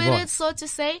quit it, so to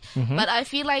say. But I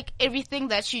feel like everything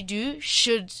that you do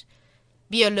should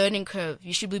be a learning curve.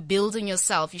 You should be building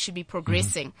yourself. You should be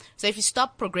progressing. So if you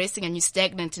stop progressing and you're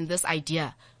stagnant in this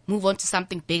idea, move on to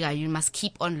something bigger. You must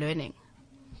keep on learning.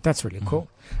 That's really cool.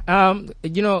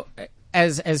 You know,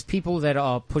 as people that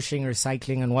are pushing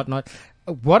recycling and whatnot,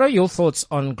 what are your thoughts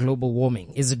on global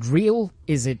warming? Is it real?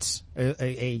 Is it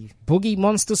a boogie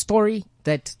monster story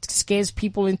that scares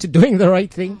people into doing the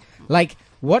right thing? Like,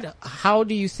 how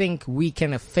do you think we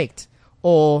can affect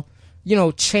or, you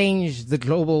know, change the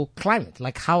global climate?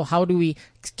 Like, how do we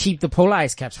keep the polar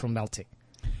ice caps from melting?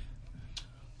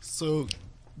 So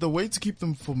the way to keep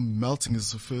them from melting is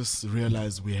to first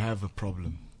realize we have a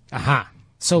problem.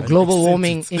 So global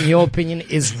warming, in your opinion,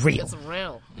 is real. It's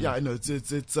real. Yeah, I know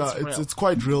it's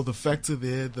quite real. The factor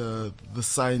there, the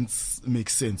science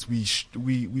makes sense.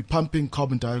 We pumping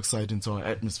carbon dioxide into our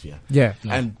atmosphere. Yeah.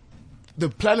 And the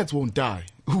planet won't die.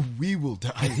 We will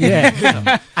die.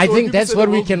 Yeah. I think that's what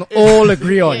we can all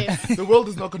agree on. The world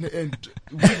is not going to end.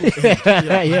 We will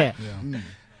end. Yeah.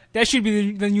 That should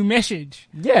be the new message.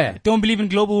 Yeah. Don't believe in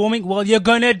global warming? Well, you're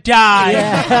gonna die.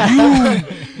 Yeah. You,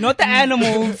 not the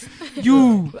animals.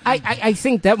 You. I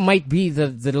think that might be the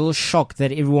little shock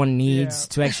that everyone needs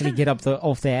to actually get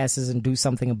off their asses and do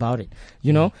something about it.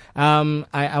 You know,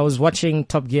 I was watching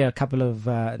Top Gear a couple of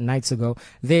nights ago.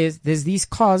 There's these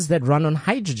cars that run on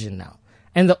hydrogen now,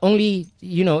 and the only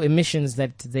emissions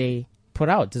that they put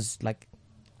out is like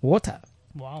water.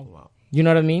 Wow. You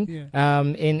know what I mean? Yeah.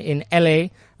 In LA,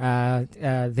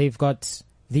 they've got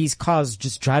these cars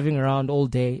just driving around all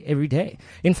day, every day.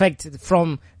 In fact,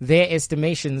 from their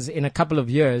estimations, in a couple of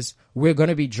years, we're going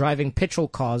to be driving petrol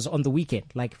cars on the weekend,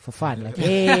 like for fun. Like,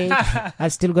 hey,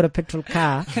 I've still got a petrol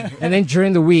car. And then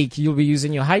during the week, you'll be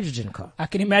using your hydrogen car. I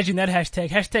can imagine that hashtag.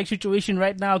 Hashtag situation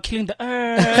right now, killing the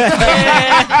earth.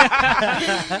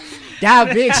 Yeah,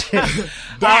 bitch.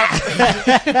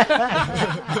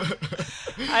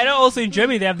 I know also in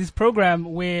Germany they have this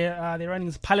program where they're running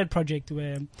this pilot project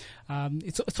where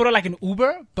it's sort of like an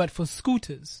Uber but for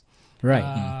scooters,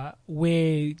 right?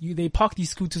 Where they park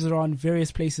these scooters around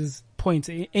various points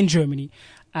in Germany,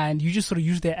 and you just sort of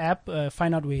use their app,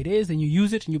 find out where it is, and you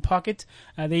use it and you park it.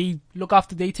 They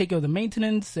take care of the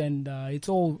maintenance, and it's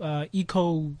all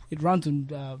eco. It runs on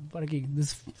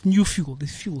this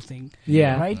fuel thing,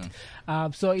 right?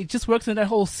 So it just works in that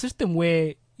whole system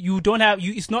where you don't have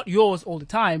it's not yours all the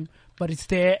time, but it's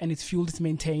there and it's fueled, it's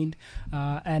maintained,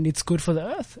 and it's good for the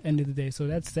earth end of the day. So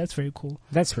that's very cool.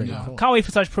 That's really cool. Can't wait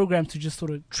for such programs to just sort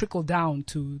of trickle down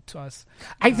to us.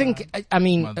 I think,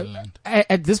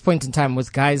 at this point in time,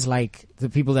 with guys like the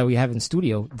people that we have in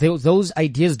studio, those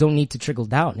ideas don't need to trickle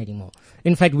down anymore.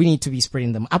 In fact, we need to be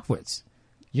spreading them upwards.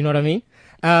 You know what I mean?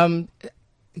 I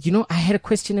had a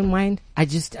question in mind. It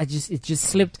just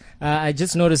slipped. I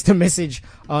just noticed a message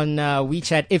on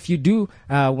WeChat. If you do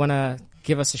want to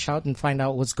give us a shout and find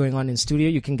out what's going on in studio,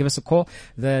 you can give us a call.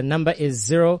 The number is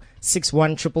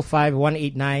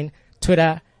 061555189.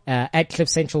 Twitter at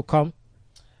CliffCentral.com.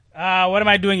 What am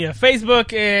I doing here?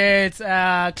 Facebook, it's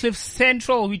Cliff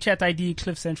Central. WeChat ID,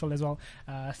 Cliff Central as well.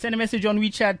 Send a message on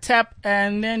WeChat, tap,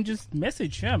 and then just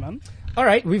message. Yeah, man. All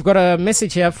right, we've got a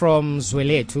message here from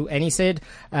Zweletu, and he said,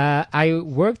 I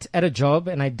worked at a job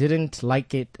and I didn't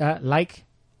like it,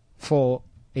 for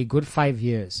a good 5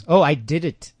 years. Oh, I did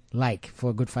it like for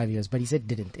a good 5 years, but he said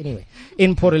didn't. Anyway,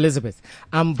 in Port Elizabeth.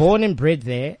 I'm born and bred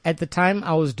there. At the time,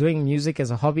 I was doing music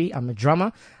as a hobby. I'm a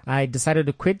drummer. I decided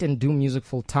to quit and do music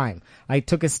full time. I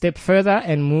took a step further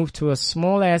and moved to a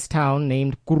small ass town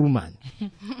named Kuruman.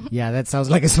 Yeah, that sounds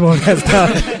like a small ass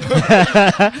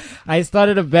town. I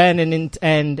started a band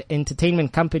and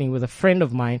entertainment company with a friend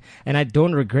of mine, and I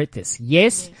don't regret this.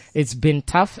 Yes, it's been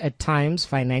tough at times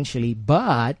financially,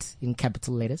 but in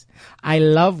capital letters, I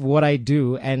love what I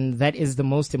do, and that is the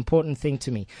most important thing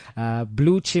to me.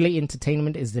 Blue Chili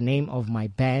Entertainment is the name of my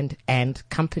band and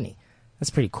company.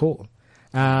 That's pretty cool.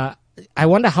 I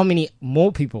wonder how many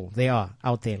more people there are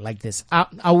out there like this.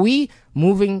 Are we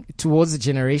moving towards a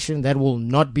generation that will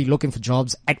not be looking for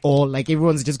jobs at all? Like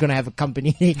everyone's just going to have a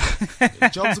company.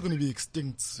 Jobs are going to be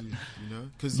extinct soon,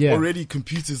 because already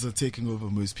computers are taking over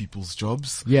most people's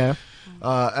jobs. Yeah.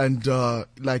 And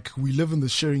like we live in the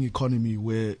sharing economy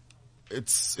where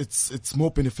it's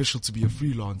more beneficial to be a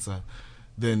freelancer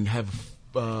than have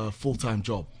a full-time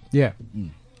job. Yeah.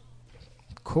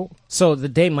 Cool. So the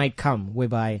day might come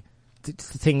whereby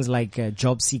things like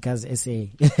Job Seekers SA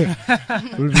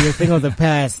will be a thing of the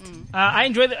past. I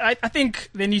enjoy that. I think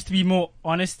there needs to be more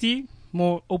honesty,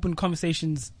 more open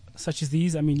conversations such as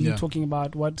these. I mean, you're talking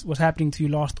about what was happening to you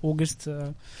last August.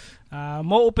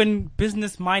 More open,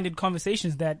 business-minded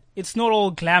conversations that it's not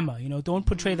all glamour. Don't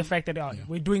portray the fact that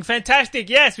we're doing fantastic.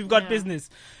 Yes, we've got business.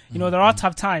 There are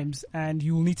tough times, and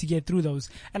you will need to get through those.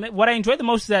 And what I enjoy the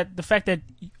most is that the fact that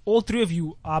all three of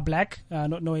you are black,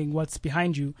 not knowing what's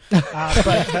behind you.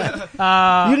 But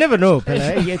you never know,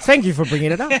 Pele. Thank you for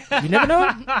bringing it up. You never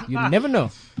know. You never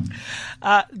know.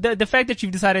 The fact that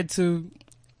you've decided to,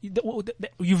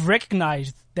 you've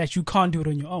recognized that you can't do it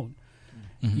on your own.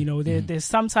 There's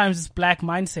sometimes this black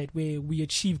mindset where we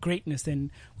achieve greatness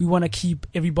and we want to keep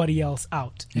everybody else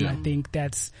out. And I think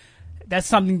that's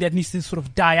something that needs to sort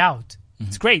of die out.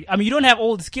 It's great. I mean, you don't have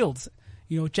all the skills.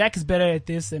 Jack is better at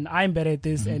this and I'm better at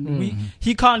this and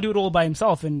he can't do it all by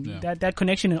himself. And that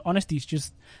connection and honesty is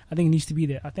just, I think it needs to be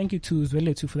there. I thank you too,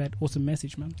 Zweli, too, for that awesome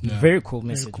message, man. Yeah. Very cool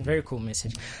message. Very cool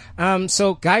message.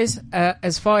 So guys,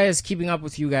 as far as keeping up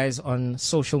with you guys on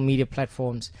social media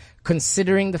platforms,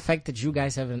 considering the fact that you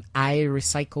guys have an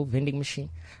iRecycle vending machine,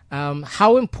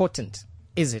 how important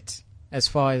is it as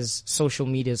far as social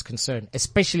media is concerned,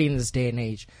 especially in this day and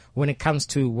age when it comes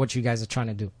to what you guys are trying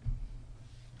to do?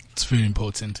 It's very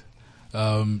important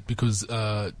because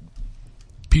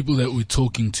people that we're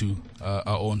talking to are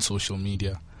on social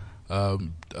media.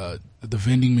 The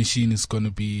vending machine is going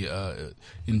to be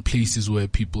in places where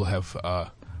people have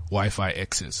Wi-Fi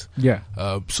access. Yeah.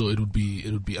 So it would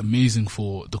be amazing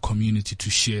for the community to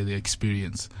share their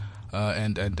experience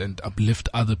and uplift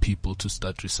other people to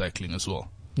start recycling as well.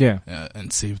 Yeah.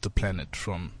 And save the planet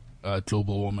from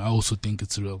global warming. I also think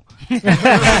it's real.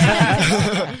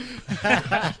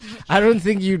 I don't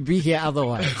think you'd be here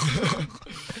otherwise.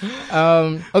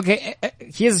 Okay,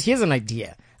 here's an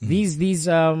idea. These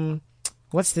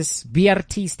what's this?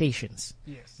 BRT stations.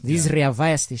 Yes. These Rea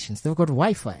Vaya stations. They've got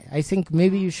Wi-Fi. I think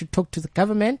maybe you should talk to the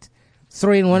government.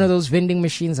 Throw in one of those vending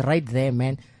machines right there,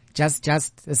 man. Just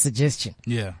a suggestion.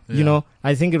 Yeah.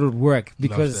 I think it would work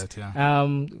because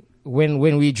when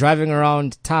we're driving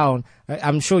around town,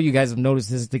 I'm sure you guys have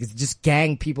noticed this. It's just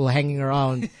gang people hanging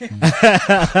around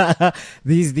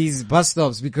these bus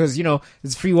stops because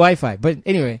it's free Wi-Fi. But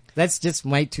anyway, that's just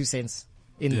my 2 cents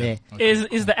in there. Okay.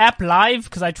 Is the app live?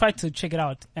 Because I tried to check it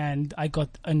out and I got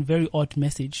a very odd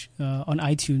message on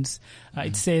iTunes.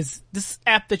 It says this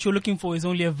app that you're looking for is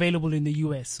only available in the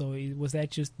US. So was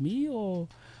that just me or?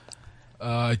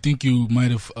 I think you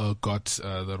might have got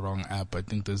the wrong app. I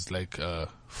think there's like 4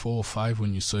 or 5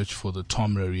 when you search for the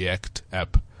Tomra React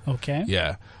app. Okay.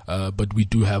 Yeah. But we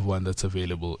do have one that's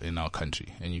available in our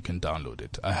country and you can download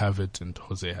it. I have it and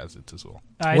Jose has it as well.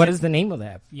 What is the name of the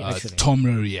app?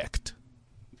 Tomra React.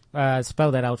 Spell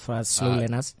that out for us, slow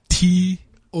learners. Tomra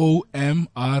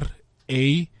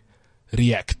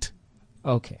React.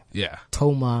 Okay. Yeah.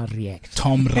 Tomra React.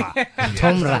 Tomra.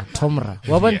 Tomra.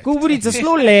 Waban kuburitsa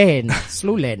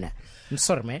slow learner. I'm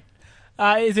sorry, man.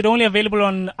 Is it only available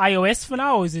on iOS for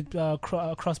now, or is it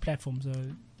cross platforms?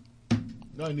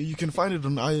 No, you can find it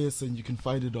on iOS and you can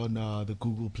find it on the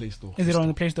Google Play Store. Is it on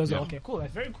the Play Store? Yeah. Okay, cool.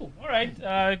 That's very cool. All right.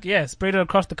 Spread it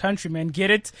across the country, man.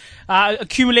 Get it.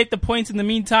 Accumulate the points in the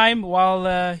meantime while,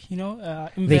 I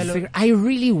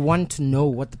really want to know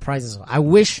what the prizes are. I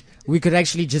wish we could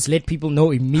actually just let people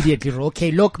know immediately.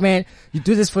 Okay, look, man, you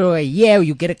do this for a year,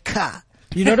 you get a car.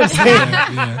 You know what I'm saying?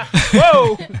 Yeah.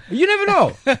 Whoa! You never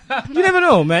know. You never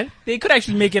know, man. They could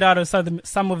actually make it out of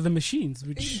some of the machines,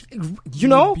 which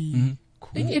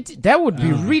That would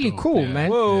be really cool, man.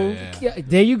 Whoa. Yeah,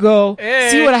 there you go.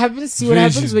 See what happens. See what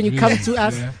happens when you come to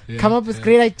us. Come up with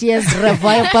great ideas.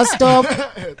 Via bus stop.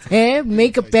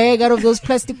 Make a bag out of those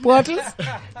plastic bottles.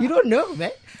 You don't know,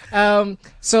 man.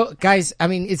 So guys, I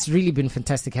mean, it's really been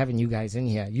fantastic having you guys in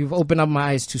here. You've opened up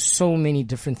my eyes to so many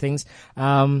different things.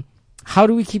 How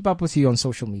do we keep up with you on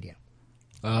social media?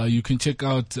 You can check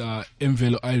out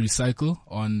Mvelo I Recycle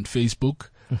on Facebook.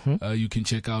 You can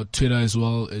check out Twitter as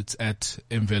well. It's at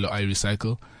Mvelo I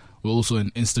Recycle. We're also on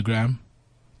Instagram,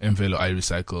 Mvelo I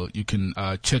Recycle. You can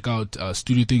check out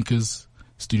Studio Thinkers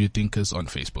on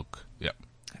Facebook. Yeah.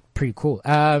 Pretty cool.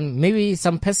 Maybe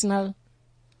some personal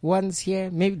ones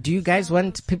here. Maybe do you guys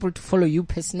want people to follow you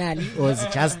personally, or is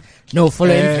it just follow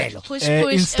Mvelo? Push,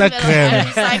 Instagram.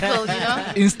 Recycle, you know?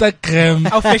 Instagram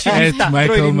at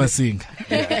Michael Masing.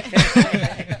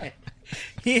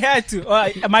 He had to.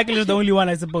 Michael is the only one,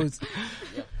 I suppose.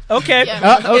 Okay.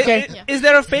 Yeah. Okay. Is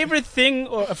there a favorite thing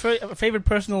or a favorite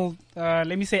personal,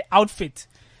 let me say, outfit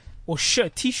or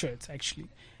shirt, t-shirts actually?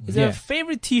 Is there a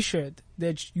favorite t-shirt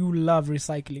that you love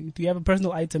recycling? Do you have a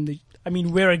personal item that,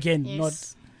 wear again,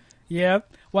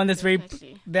 one that's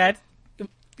Definitely.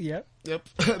 Yep. The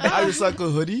I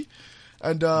Recycle hoodie.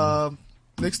 And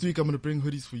next week I'm going to bring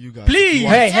hoodies for you guys. Please!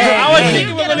 Hey. I was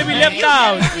thinking we're going to be left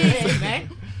out.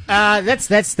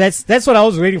 That's what I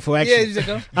was waiting for, actually.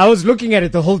 Yeah, I was looking at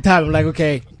it the whole time. I'm like,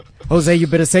 okay, Jose, you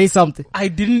better say something. I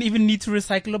didn't even need to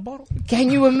recycle a bottle.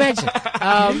 Can you imagine?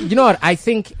 You know what? I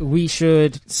think we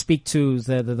should speak to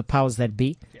the powers that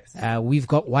be. Yes. We've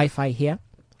got Wi-Fi here.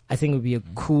 I think it would be a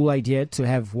cool idea to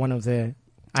have one of the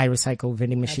iRecycle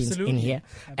vending machines in here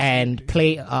and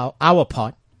play our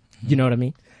part. You know what I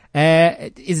mean?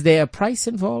 Is there a price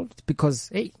involved? Because,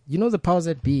 hey, you know the powers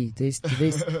that be, they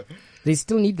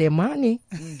still need their money.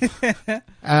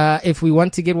 If we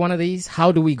want to get one of these,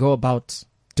 how do we go about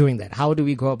doing that? How do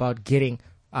we go about getting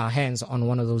our hands on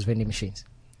one of those vending machines?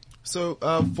 So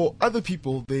for other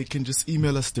people, they can just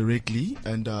email us directly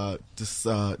and just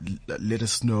let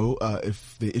us know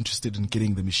if they're interested in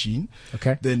getting the machine.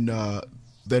 Okay.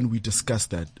 Then we discuss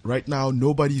that. Right now,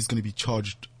 nobody is going to be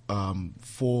charged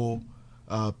for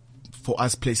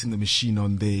us placing the machine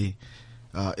on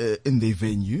in their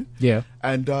venue. Yeah.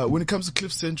 And when it comes to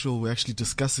Cliff Central, we're actually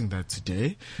discussing that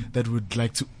today, that we'd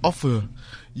like to offer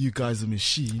you guys a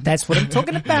machine. That's what I'm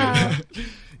talking about.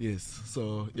 Yes.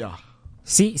 So, yeah.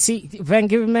 See, Van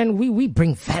Given, man, we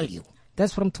bring value.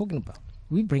 That's what I'm talking about.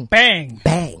 We bring bang,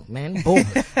 man. Boom.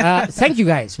 Thank you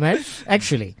guys, man.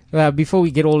 Actually, before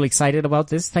we get all excited about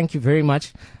this, thank you very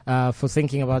much for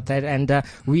thinking about that. And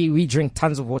we drink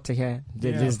tons of water here.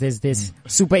 There's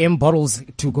Super M bottles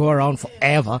to go around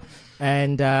forever.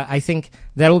 And I think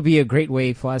that'll be a great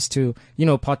way for us to,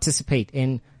 participate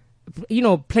in,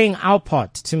 playing our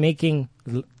part to making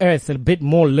Earth a bit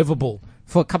more livable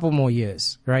for a couple more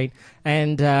years, right?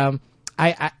 And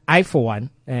I for one,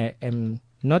 am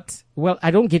not, well, I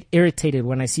don't get irritated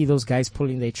when I see those guys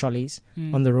pulling their trolleys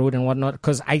on the road and whatnot,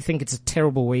 because I think it's a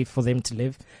terrible way for them to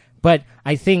live. But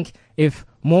I think if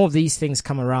more of these things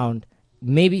come around,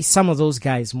 maybe some of those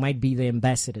guys might be the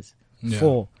ambassadors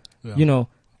for,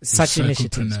 such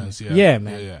initiatives. Yeah,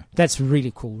 man. Yeah. That's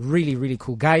really cool. Really, really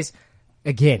cool. Guys,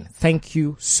 again, thank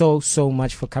you so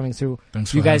much for coming through.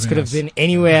 Thanks you for guys having could have us. been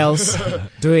anywhere else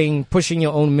pushing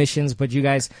your own missions, but you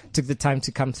guys took the time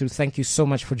to come through. Thank you so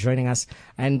much for joining us,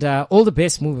 and all the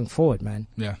best moving forward, man.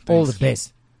 Yeah, all the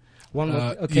best. One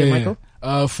more. Okay, Michael.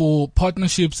 For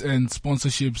partnerships and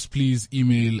sponsorships, please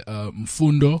email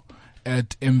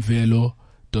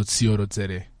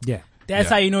mfundo@mvelo.co.za. Yeah. That's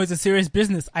how you know it's a serious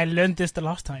business. I learned this the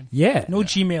last time. Yeah. No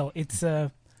Gmail. It's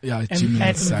Gmail.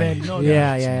 No,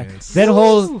 yeah. That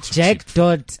whole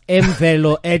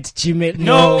jack.mvelo@gmail.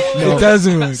 No, it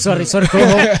doesn't work. Sorry. Go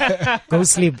home. Go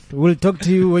sleep. We'll talk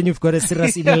to you when you've got a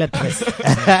serious email address.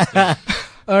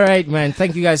 All right, man.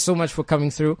 Thank you guys so much for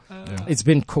coming through. It's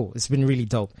been cool. It's been really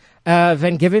dope.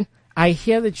 Van Given, I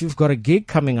hear that you've got a gig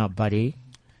coming up, buddy.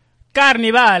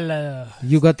 Carnival.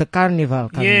 You got the carnival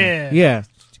coming up. Yeah.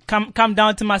 Come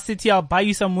down to my city. I'll buy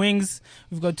you some wings.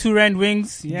 We've got 2 rand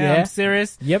wings. Yeah, I'm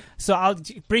serious. Yep. So I'll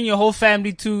bring your whole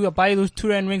family too. I'll buy you those 2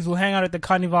 rand wings. We'll hang out at the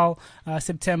carnival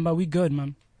September. We good,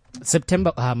 man.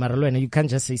 September. Maralena, you can't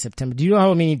just say September. Do you know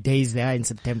how many days there are in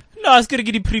September? No, it's gonna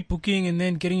get you pre-booking and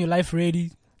then getting your life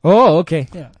ready. Oh, okay.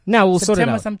 Yeah. Now we'll sort it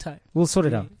September out. sometime. We'll sort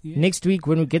it out. Yeah. Next week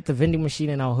when we get the vending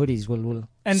machine and our hoodies, we'll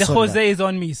and the sort it Jose is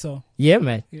on me, so. Yeah,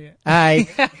 man. Yeah.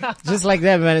 Just like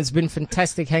that, man. It's been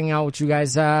fantastic hanging out with you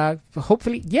guys.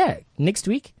 Hopefully, next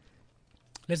week.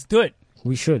 Let's do it.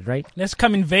 We should, right? Let's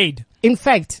come invade. In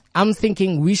fact, I'm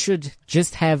thinking we should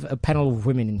just have a panel of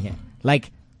women in here. Like,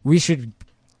 we should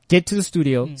get to the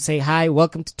studio, say hi,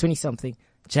 welcome to 20-something,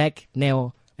 Jack,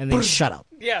 Neo, and then shut up.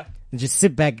 Yeah. And just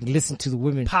sit back and listen to the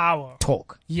women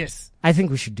talk. Yes. I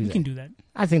think we should do that. We can do that.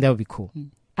 I think that would be cool. All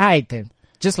right, then.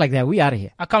 Just like that, we out of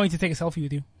here. I can't wait to take a selfie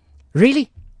with you. Really?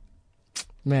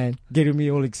 Man, getting me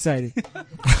all excited.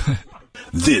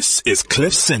 This is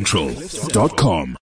CliffCentral.com.